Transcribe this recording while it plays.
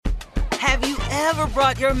Have you ever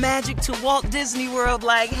brought your magic to Walt Disney World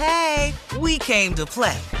like, hey, we came to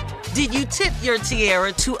play? Did you tip your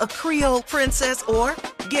tiara to a Creole princess or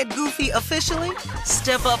get goofy officially?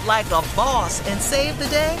 Step up like a boss and save the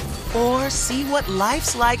day? Or see what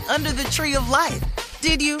life's like under the tree of life?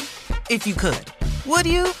 Did you? If you could. Would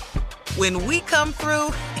you? When we come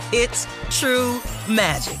through, it's true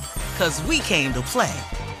magic. 'Cause we came to play.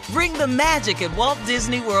 Bring the magic at Walt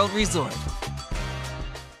Disney World Resort.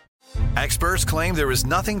 Experts claim there is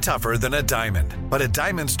nothing tougher than a diamond. But at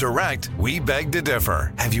Diamonds Direct, we beg to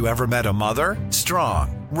differ. Have you ever met a mother?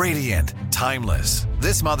 Strong, radiant, timeless.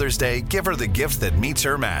 This Mother's Day, give her the gift that meets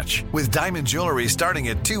her match. With diamond jewelry starting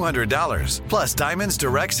at $200. Plus Diamonds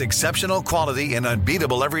Direct's exceptional quality and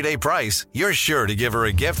unbeatable everyday price, you're sure to give her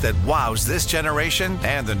a gift that wows this generation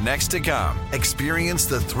and the next to come. Experience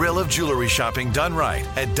the thrill of jewelry shopping done right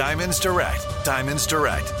at Diamonds Direct. Diamonds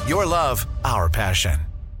Direct. Your love, our passion.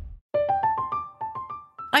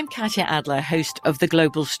 I'm Katya Adler, host of The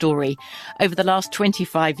Global Story. Over the last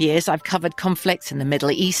 25 years, I've covered conflicts in the Middle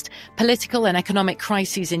East, political and economic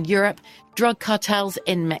crises in Europe, drug cartels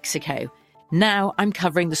in Mexico. Now I'm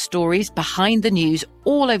covering the stories behind the news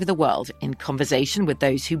all over the world in conversation with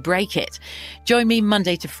those who break it. Join me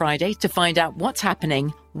Monday to Friday to find out what's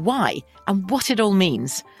happening, why, and what it all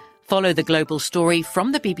means. Follow The Global Story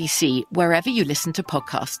from the BBC wherever you listen to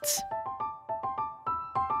podcasts.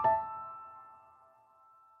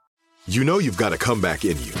 You know you've got a comeback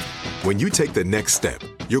in you. When you take the next step,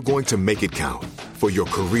 you're going to make it count. For your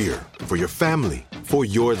career, for your family, for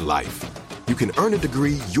your life. You can earn a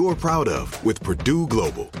degree you're proud of with Purdue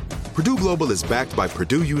Global. Purdue Global is backed by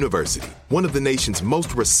Purdue University, one of the nation's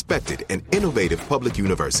most respected and innovative public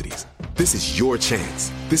universities. This is your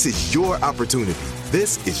chance. This is your opportunity.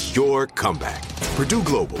 This is your comeback. Purdue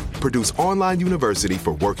Global, Purdue's online university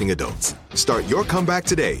for working adults. Start your comeback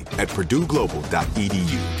today at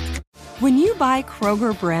purdueglobal.edu. When you buy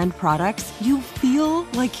Kroger brand products, you feel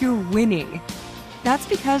like you're winning. That's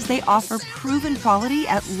because they offer proven quality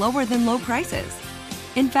at lower than low prices.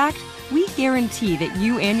 In fact, we guarantee that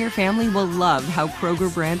you and your family will love how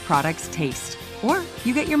Kroger brand products taste, or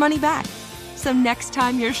you get your money back. So next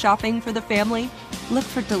time you're shopping for the family, look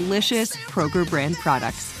for delicious Kroger brand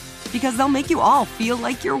products, because they'll make you all feel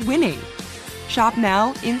like you're winning. Shop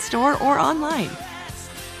now, in-store, or online.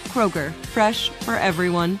 Kroger, fresh for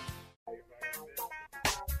everyone.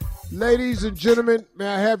 Ladies and gentlemen, may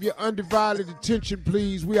I have your undivided attention,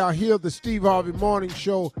 please? We are here. The Steve Harvey Morning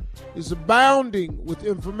Show is abounding with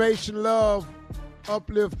information, love,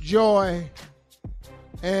 uplift, joy,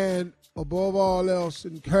 and above all else,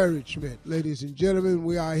 encouragement. Ladies and gentlemen,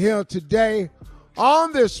 we are here today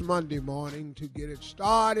on this Monday morning to get it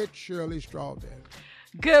started. Shirley Strawberry.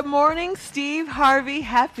 Good morning, Steve Harvey.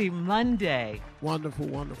 Happy Monday. Wonderful,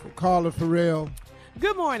 wonderful. Carla Farrell.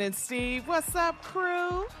 Good morning, Steve. What's up,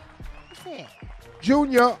 crew?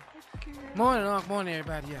 Junior. Morning, Unc. Morning,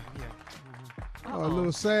 everybody. Yeah. A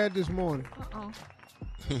little sad this morning.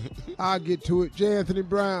 I'll get to it. J. Anthony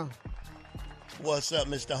Brown. What's up,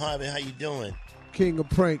 Mr. Harvey? How you doing? King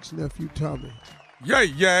of pranks, nephew Tommy.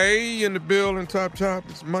 Yay, in the building, top.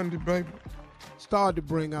 It's Monday, baby. Started to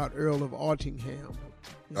bring out Earl of Altingham.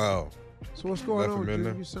 Oh. So what's going on,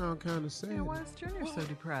 Junior? You sound kind of sad. Yeah, why is Junior so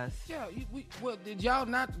depressed? Yeah, did y'all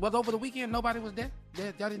not, over the weekend, nobody was there?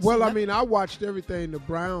 Y'all didn't Well, see I mean, I watched everything the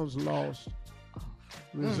Browns lost.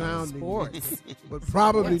 Resounding. Sports. But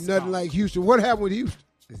probably Sports nothing lost. like Houston. What happened with Houston?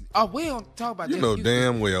 Oh, we don't talk about that. You know Houston.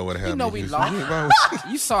 damn well what happened. You know to we Houston. lost.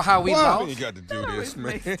 You saw how we lost. You got to do this,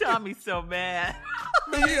 man. Makes Tommy so mad.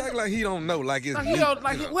 Man, he act like he don't know, like it's Like, he don't,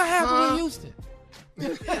 like, what happened in Houston?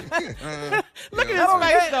 Look at his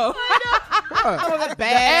face, though. The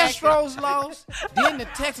Astros lost. Then the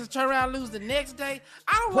Texans turn around and lose the next day.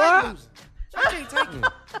 I don't like losing. I can't take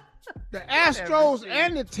it. The Astros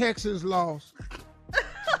and the Texans lost.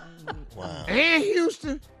 Wow. And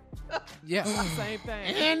Houston. Yeah. Same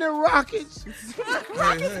thing. And the Rockets. Hey,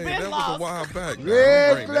 that was a while back. Now.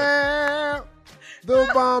 Red glare. The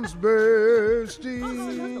bombs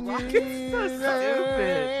bursting. Rockets so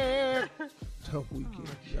stupid. Tough weekend.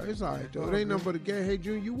 Yeah, it's all right, though. It ain't nothing but a game. Hey,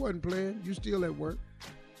 Junior, you wasn't playing. You still at work.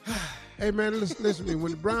 Hey, man, listen to me.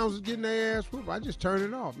 When the Browns was getting their ass whooped, I just turned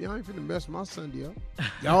it off. Y'all ain't finna mess my Sunday up.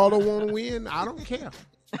 Y'all don't want to win. I don't care.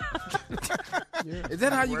 Yeah. Is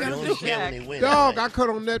that how you got to do it? Dog, I cut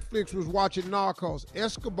on Netflix, was watching Narcos.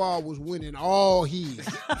 Escobar was winning all his.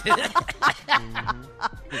 You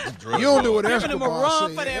don't know what Giving him a Escobar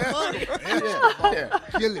run said. for that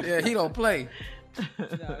money. Yeah, he don't play.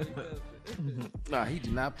 Nah, he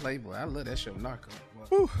do not play, boy. I love that show, Narcos.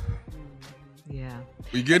 Yeah.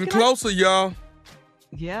 We getting closer, y'all.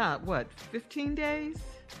 Yeah, what, 15 days?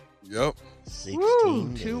 Yep.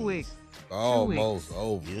 16 2 weeks. Almost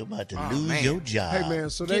over. You're about to lose your job. Hey, man,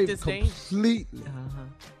 so they completely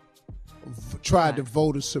tried to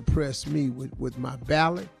voter suppress me with my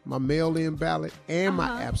ballot, my mail-in ballot, and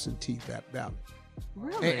my absentee ballot.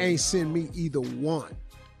 Really? And ain't send me either one.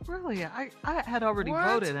 Really? I had already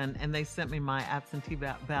voted, and they sent me my absentee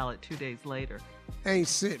ballot 2 days later. Ain't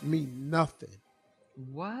sent me nothing.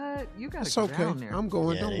 What? You got to It's go okay. down there. I'm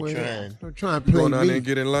going. Yeah, Don't they worry. trying. Don't try and You play going down me. there and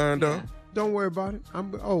get in line, though? Don't worry about it.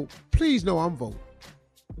 Please know I'm voting.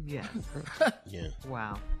 Yes. Yeah.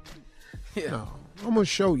 Wow. No, I'm gonna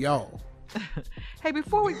show y'all. Hey,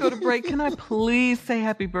 before we go to break, can I please say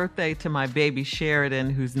happy birthday to my baby Sheridan,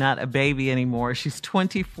 who's not a baby anymore. She's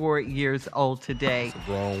 24 years old today.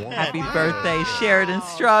 Happy birthday, Sheridan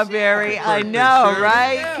Strawberry. I know,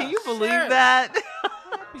 right? Yeah, Can you believe Sheridan. that?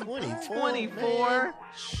 24. 24.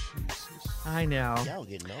 I know. Y'all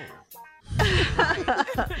getting old.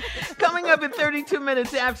 Coming up in 32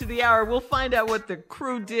 minutes after the hour, we'll find out what the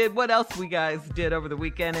crew did, what else we guys did over the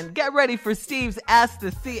weekend, and get ready for Steve's Ask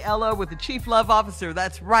the CLO with the Chief Love Officer.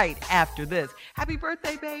 That's right after this. Happy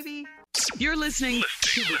birthday, baby. You're listening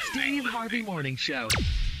to the Steve Harvey Morning Show.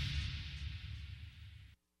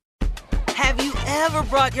 Have you ever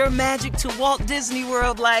brought your magic to Walt Disney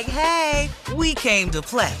World like, hey, we came to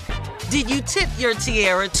play? Did you tip your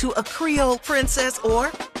tiara to a Creole princess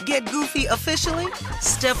or get goofy officially?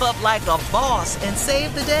 Step up like a boss and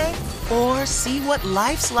save the day? Or see what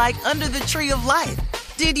life's like under the tree of life?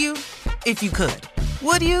 Did you? If you could.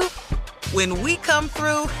 Would you? When we come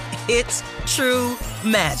through, it's true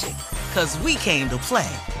magic. 'Cause we came to play.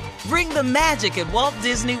 Bring the magic at Walt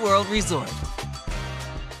Disney World Resort.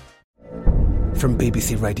 From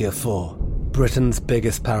BBC Radio 4, Britain's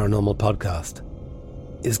biggest paranormal podcast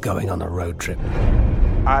is going on a road trip.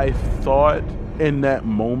 I thought in that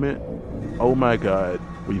moment, oh my God,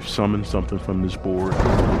 we've summoned something from this board.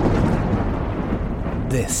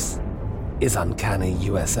 This is Uncanny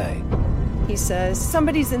USA. He says,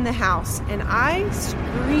 somebody's in the house, and I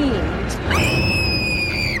screamed.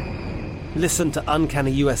 Listen to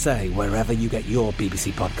Uncanny USA wherever you get your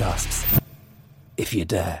BBC podcasts, if you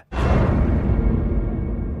dare.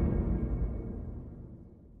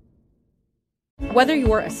 Whether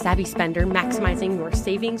you're a savvy spender maximizing your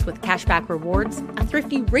savings with cashback rewards, a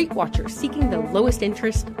thrifty rate watcher seeking the lowest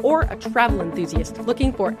interest, or a travel enthusiast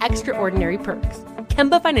looking for extraordinary perks,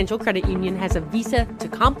 Kemba Financial Credit Union has a visa to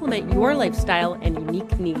complement your lifestyle and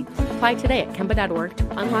unique needs. Apply today at Kemba.org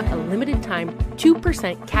to unlock a limited-time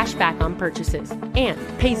 2% cash back on purchases and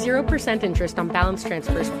pay 0% interest on balance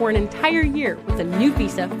transfers for an entire year with a new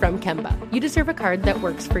visa from Kemba. You deserve a card that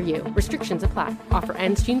works for you. Restrictions apply. Offer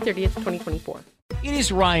ends June 30th, 2024. It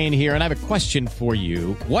is Ryan here, and I have a question for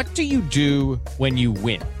you. What do you do when you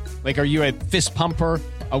win? Like, are you a fist pumper,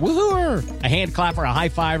 a woohooer, a hand clapper, a high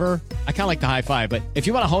fiver? I kind of like the high five, but if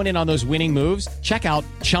you want to hone in on those winning moves, check out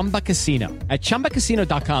Chumba Casino. At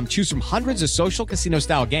ChumbaCasino.com, choose from hundreds of social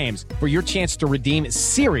casino-style games for your chance to redeem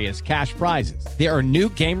serious cash prizes. There are new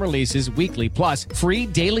game releases weekly, plus free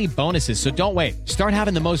daily bonuses, so don't wait. Start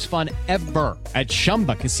having the most fun ever at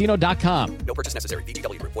ChumbaCasino.com. No purchase necessary.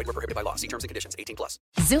 VGW. Void where prohibited by law. See terms and conditions. 18+.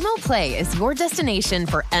 Xumo Play is your destination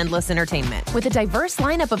for endless entertainment. With a diverse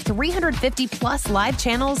lineup of 350-plus live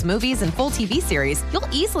channels, movies, and full TV series, you'll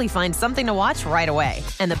easily find something to watch right away.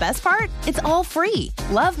 And the best part? It's all free.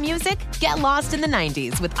 Love music? Get lost in the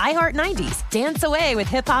 90s with iHeart 90s. Dance away with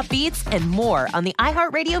hip-hop beats and more on the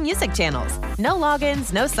iHeartRadio music channels. No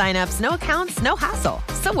logins, no signups, no accounts, no hassle.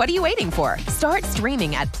 So what are you waiting for? Start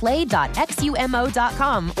streaming at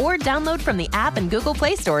play.xumo.com or download from the app and Google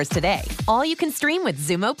Play stores today. All you can stream with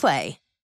Xumo Play.